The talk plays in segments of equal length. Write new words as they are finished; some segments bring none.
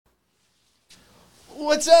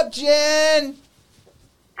What's up, Jen?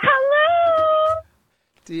 Hello.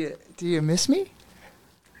 Do you miss me?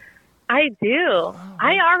 I do. Oh.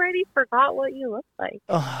 I already forgot what you look like.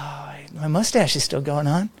 Oh, my mustache is still going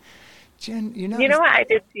on. Jen, you know what I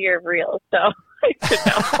did to your reel, so I should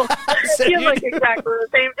know. So you look exactly the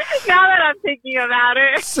same. Now that I'm thinking about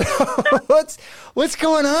it. So what's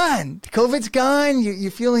going on? COVID's gone. You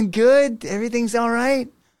feeling good? Everything's all right?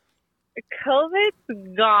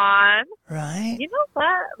 COVID's gone. Right. You know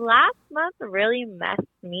what? Last month really messed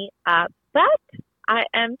me up, but I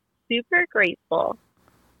am super grateful.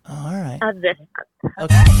 All right. Of this month.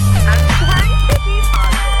 Okay. I'm trying to be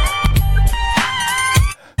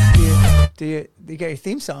positive. Do you get your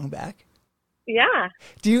theme song back? Yeah.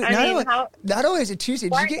 Do you? Not only is it Tuesday.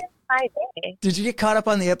 Did you get caught up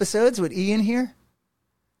on the episodes with Ian here?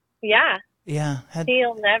 Yeah. Yeah.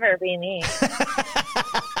 He'll never be me.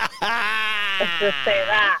 Let's just say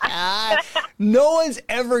that. No one's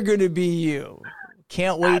ever going to be you.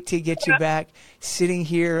 Can't wait to get you back sitting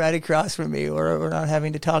here right across from me, or we're not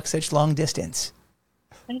having to talk such long distance.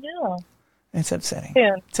 I know. It's upsetting.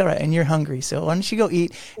 Yeah. It's all right, and you're hungry, so why don't you go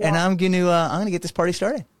eat? Yeah. And I'm gonna get this party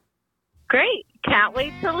started. Great! Can't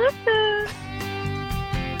wait to listen.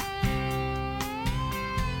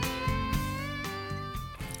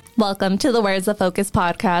 Welcome to the Where's the Focus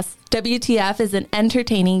podcast. WTF is an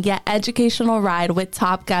entertaining yet educational ride with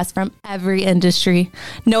top guests from every industry.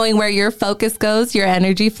 Knowing where your focus goes, your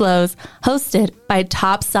energy flows. Hosted by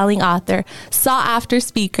top-selling author, sought-after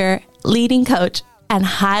speaker, leading coach, and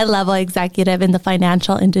high-level executive in the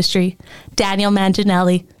financial industry, Daniel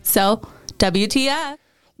Manginelli. So, WTF.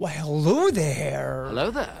 Well, hello there.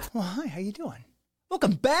 Hello there. Well, hi, how you doing?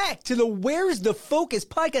 Welcome back to the Where's the Focus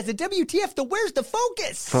podcast, the WTF, the Where's the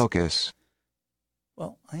Focus? Focus.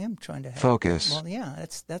 Well, I am trying to have focus. Well, yeah,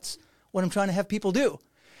 that's what I'm trying to have people do.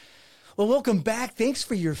 Well, welcome back. Thanks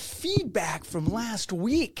for your feedback from last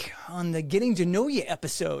week on the Getting to Know You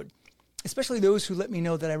episode, especially those who let me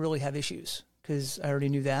know that I really have issues, because I already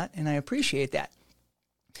knew that, and I appreciate that.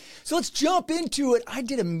 So let's jump into it. I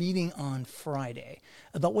did a meeting on Friday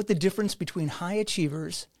about what the difference between high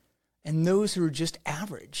achievers and those who are just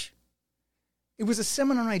average. It was a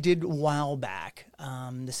seminar I did a while back.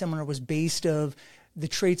 The seminar was based of the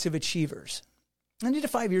traits of achievers. I did it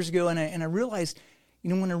 5 years ago, and I realized,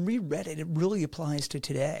 when I reread it, it really applies to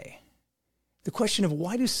today. The question of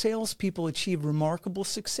why do salespeople achieve remarkable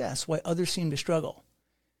success, why others seem to struggle?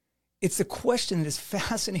 It's the question that has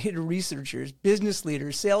fascinated researchers, business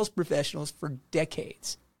leaders, sales professionals for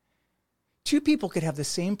decades. Two people could have the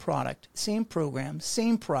same product, same program,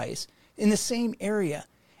 same price, in the same area,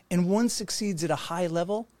 and one succeeds at a high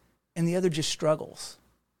level and the other just struggles.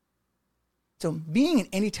 So being in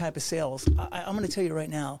any type of sales, I'm going to tell you right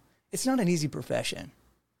now, it's not an easy profession.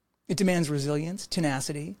 It demands resilience,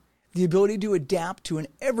 tenacity, the ability to adapt to an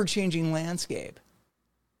ever-changing landscape.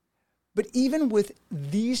 But even with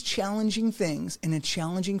these challenging things in a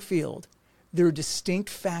challenging field, there are distinct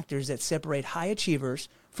factors that separate high achievers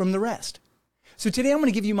from the rest. So today I'm going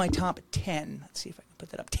to give you my top 10. Let's see if I can put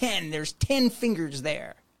that up. 10. There's 10 fingers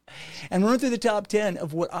there. And run through the top 10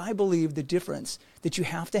 of what I believe the difference that you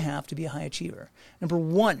have to be a high achiever. Number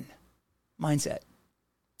 1, mindset.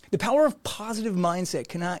 The power of positive mindset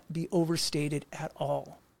cannot be overstated at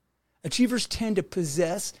all. Achievers tend to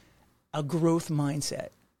possess a growth mindset,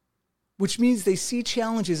 which means they see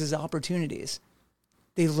challenges as opportunities.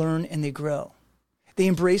 They learn and they grow. They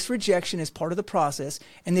embrace rejection as part of the process,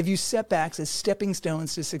 and they view setbacks as stepping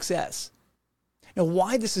stones to success. Now,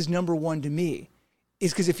 why this is number 1 to me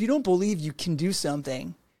is because if you don't believe you can do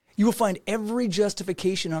something, you will find every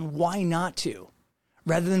justification on why not to,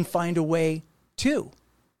 rather than find a way to.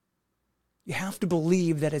 You have to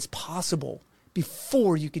believe that it's possible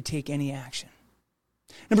before you could take any action.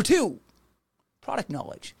 Number 2, product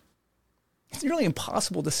knowledge. It's nearly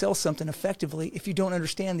impossible to sell something effectively if you don't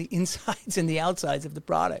understand the insides and the outsides of the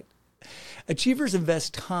product. Achievers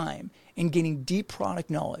invest time in gaining deep product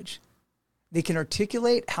knowledge. They can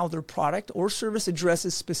articulate how their product or service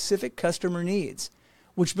addresses specific customer needs,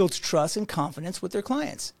 which builds trust and confidence with their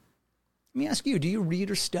clients. Let me ask you, do you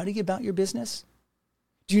read or study about your business?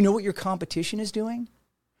 Do you know what your competition is doing?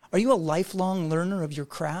 Are you a lifelong learner of your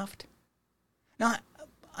craft? Now,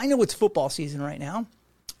 I know it's football season right now.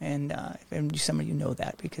 And some of you know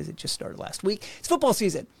that because it just started last week. It's football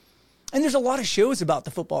season. And there's a lot of shows about the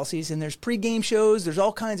football season. There's pregame shows. There's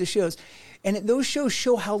all kinds of shows. And those shows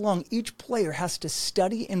show how long each player has to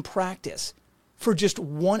study and practice for just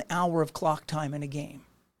 1 hour of clock time in a game.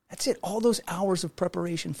 That's it. All those hours of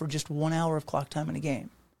preparation for just 1 hour of clock time in a game.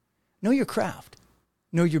 Know your craft.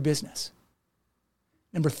 Know your business.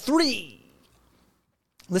 Number 3,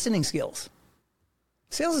 Listening skills.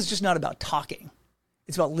 Sales is just not about talking.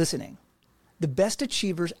 It's about listening. The best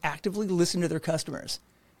achievers actively listen to their customers,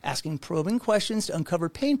 asking probing questions to uncover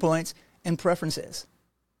pain points and preferences.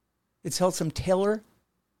 It's helped them tailor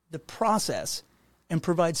the process and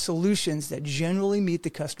provide solutions that generally meet the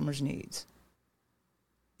customer's needs.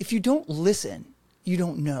 If you don't listen, you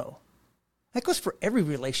don't know. That goes for every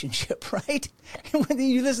relationship, right? Whether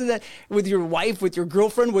you listen to that with your wife, with your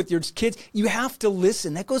girlfriend, with your kids, you have to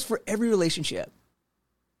listen. That goes for every relationship.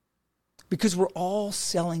 Because we're all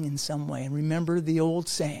selling in some way. And remember the old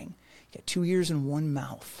saying, you got 2 ears and one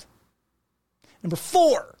mouth. Number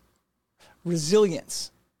 4,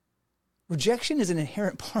 resilience. Rejection is an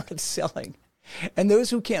inherent part of selling. And those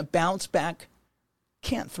who can't bounce back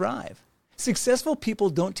can't thrive. Successful people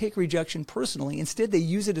don't take rejection personally. Instead, they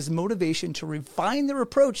use it as motivation to refine their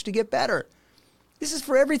approach to get better. This is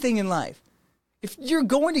for everything in life. If you're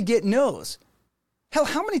going to get no's, hell,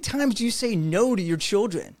 how many times do you say no to your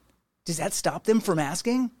children? Does that stop them from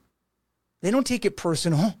asking? They don't take it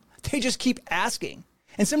personal. They just keep asking.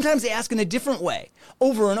 And sometimes they ask in a different way,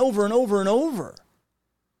 over and over and over and over.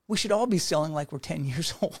 We should all be selling like we're 10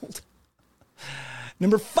 years old.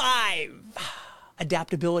 Number 5,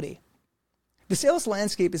 adaptability. The sales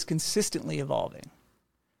landscape is consistently evolving.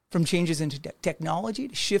 From changes in technology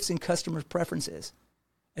to shifts in customer preferences,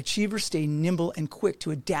 achievers stay nimble and quick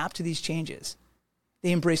to adapt to these changes.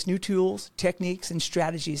 They embrace new tools, techniques, and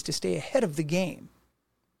strategies to stay ahead of the game.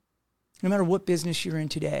 No matter what business you're in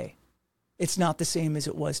today, it's not the same as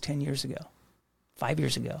it was 10 years ago, 5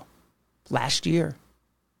 years ago, last year,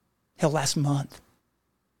 hell, last month.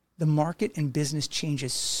 The market and business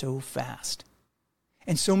changes so fast.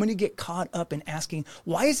 And so many get caught up in asking,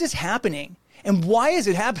 why is this happening? And why is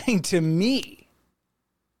it happening to me?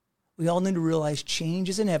 We all need to realize change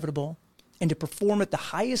is inevitable. And to perform at the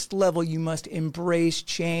highest level, you must embrace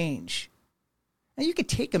change. Now, you could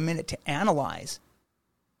take a minute to analyze,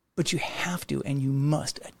 but you have to and you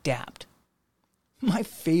must adapt. My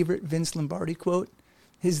favorite Vince Lombardi quote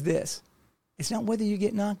is this: it's not whether you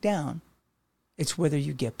get knocked down, it's whether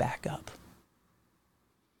you get back up.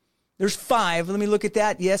 There's 5. Let me look at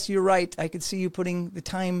that. Yes, you're right. I could see you putting the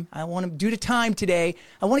time. I want to do the time today.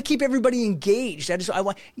 I want to keep everybody engaged. I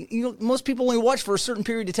want, most people only watch for a certain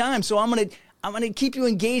period of time. So I'm going to keep you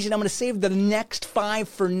engaged, and I'm going to save the next 5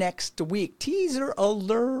 for next week. Teaser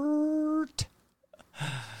alert.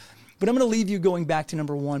 But I'm going to leave you going back to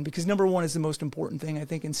number 1, because number 1 is the most important thing, I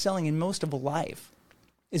think, in selling in most of a life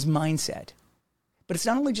is mindset. But it's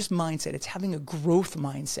not only just mindset, it's having a growth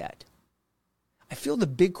mindset. I feel the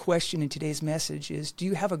big question in today's message is, do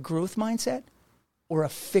you have a growth mindset or a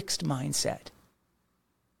fixed mindset?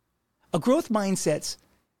 A growth mindset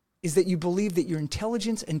is that you believe that your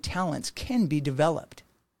intelligence and talents can be developed.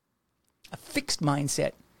 A fixed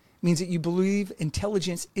mindset means that you believe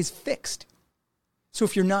intelligence is fixed. So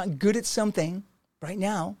if you're not good at something right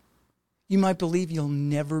now, you might believe you'll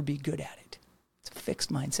never be good at it. It's a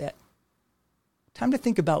fixed mindset. Time to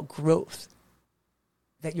think about growth.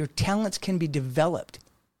 That your talents can be developed,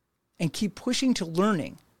 and keep pushing to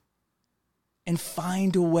learning and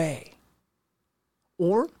find a way.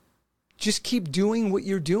 Or just keep doing what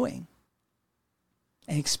you're doing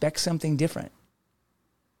and expect something different.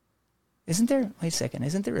 Isn't there a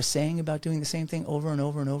saying about doing the same thing over and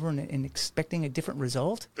over and over and expecting a different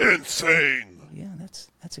result? Insane. Yeah,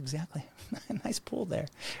 that's exactly, nice pull there.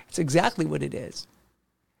 It's exactly what it is.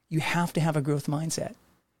 You have to have a growth mindset.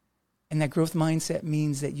 And that growth mindset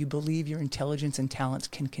means that you believe your intelligence and talents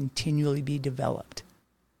can continually be developed.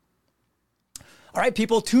 All right,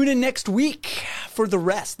 people, tune in next week for the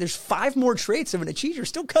rest. There's 5 more traits of an achiever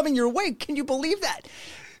still coming your way. Can you believe that?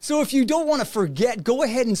 So if you don't want to forget, go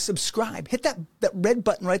ahead and subscribe. Hit that red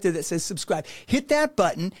button right there that says subscribe. Hit that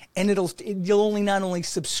button, and you'll not only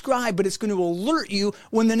subscribe, but it's going to alert you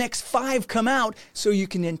when the next 5 come out, so you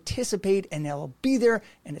can anticipate, and they'll be there,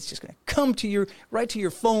 and it's just going to come to right to your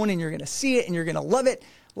phone, and you're going to see it, and you're going to love it.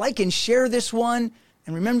 Like and share this one.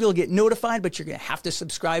 And remember, you'll get notified, but you're going to have to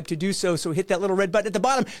subscribe to do so. So hit that little red button at the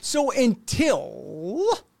bottom. So until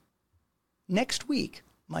next week,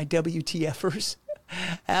 my WTFers,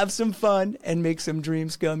 have some fun and make some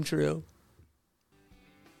dreams come true.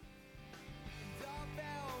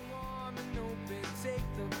 Take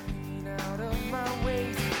the